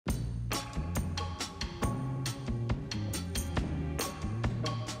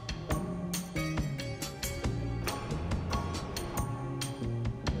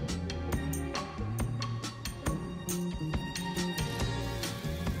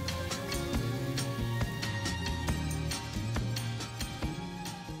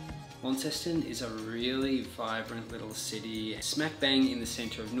Launceston is a really vibrant little city, smack bang in the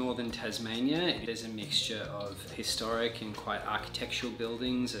centre of northern Tasmania. There's a mixture of historic and quite architectural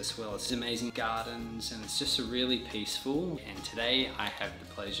buildings as well as amazing gardens, and it's just a really peaceful. And today I have the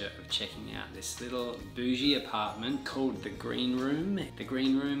pleasure of checking out this little bougie apartment called the Greeen Room. The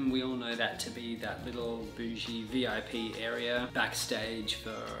Greeen Room, we all know that to be that little bougie VIP area, backstage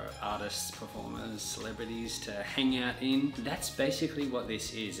for artists, performers, celebrities to hang out in. That's basically what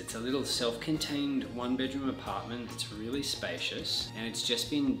this is. It's a little self-contained one-bedroom apartment. It's really spacious and it's just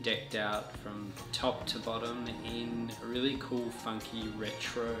been decked out from top to bottom in a really cool, funky,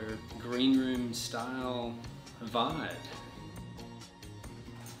 retro green room style vibe.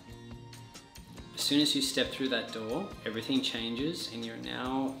 As soon as you step through that door, everything changes and you're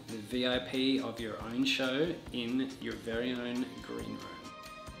now the VIP of your own show in your very own green room.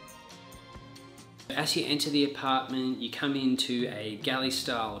 As you enter the apartment, you come into a galley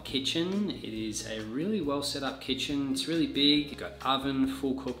style kitchen. It is a really well set up kitchen. It's really big. You've got oven,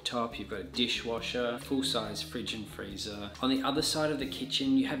 full cooktop, you've got a dishwasher, full size fridge and freezer. On the other side of the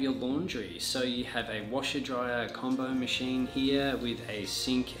kitchen, you have your laundry. So you have a washer dryer combo machine here with a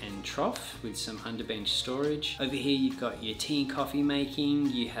sink and trough with some underbench storage. Over here, you've got your tea and coffee making.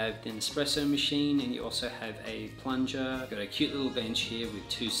 You have an espresso machine and you also have a plunger. You've got a cute little bench here with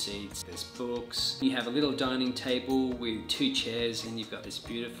 2 seats. There's books. You have a little dining table with 2 chairs and you've got this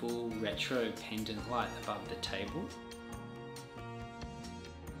beautiful retro pendant light above the table.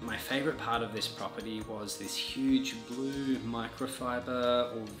 My favourite part of this property was this huge blue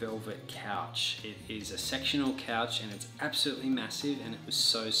microfibre or velvet couch. It is a sectional couch and it's absolutely massive and it was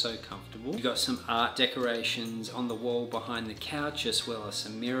so comfortable. You've got some art decorations on the wall behind the couch as well as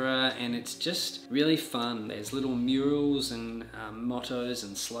a mirror, and it's just really fun. There's little murals and mottos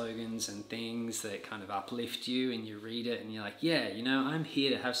and slogans and things that kind of uplift you, and you read it and you're like, yeah, you know, I'm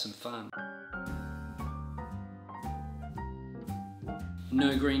here to have some fun.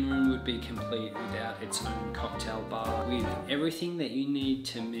 No green room would be complete without its own cocktail bar with everything that you need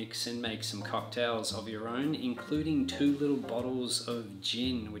to mix and make some cocktails of your own, including 2 little bottles of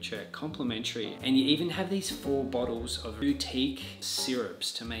gin, which are complimentary. And you even have these 4 bottles of boutique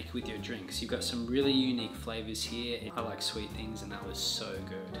syrups to make with your drinks. You've got some really unique flavors here. I like sweet things and that was so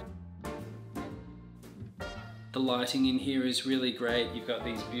good. The lighting in here is really great. You've got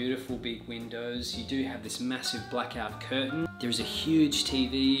these beautiful big windows. You do have this massive blackout curtain. There's a huge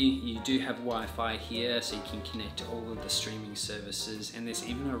TV. You do have Wi-Fi here so you can connect to all of the streaming services, and there's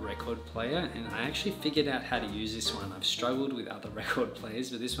even a record player, and I actually figured out how to use this one. I've struggled with other record players,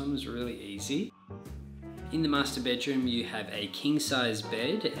 but this one was really easy. In the master bedroom, you have a king-size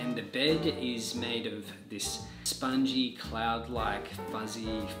bed, and the bed is made of this spongy, cloud-like,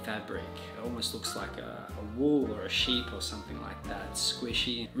 fuzzy fabric. It almost looks like a wool or a sheep or something like that.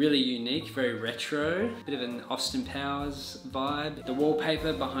 Squishy, really unique, very retro, bit of an Austin Powers vibe. The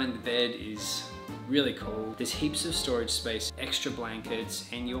wallpaper behind the bed is really cool. There's heaps of storage space, extra blankets,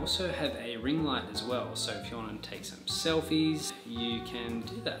 and you also have a ring light as well. So if you want to take some selfies, you can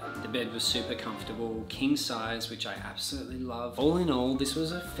do that. The bed was super comfortable, king size, which I absolutely love. All in all, this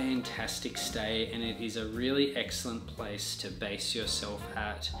was a fantastic stay, and it is a really excellent place to base yourself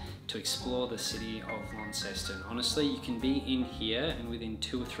at, to explore the city of Launceston. Honestly, you can be in here and within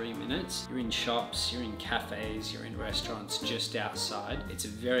 2 or 3 minutes, you're in shops, you're in cafes, you're in restaurants just outside. It's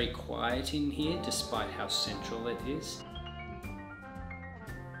very quiet in here despite how central it is.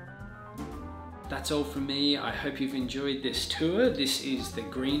 That's all from me. I hope you've enjoyed this tour. This is the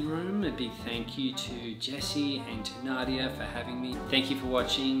Greeen Room. A big thank you to Jessie and to Nadia for having me. Thank you for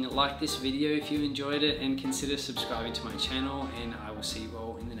watching. Like this video if you enjoyed it and consider subscribing to my channel, and I will see you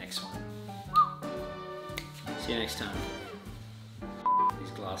all in the next one. See you next time.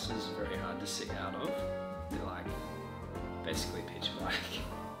 These glasses are very hard to see out of. They're like basically pitch black.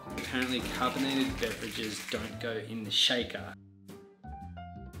 Apparently carbonated beverages don't go in the shaker.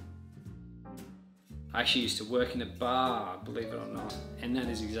 I actually used to work in a bar, believe it or not, and that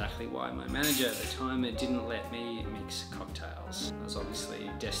is exactly why my manager at the time didn't let me mix cocktails. I was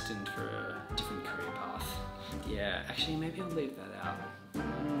obviously destined for a different career path. Yeah, actually maybe I'll leave that out.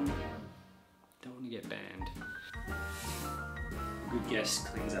 Don't want to get banned. Good guest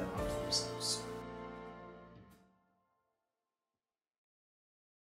cleans up after themselves.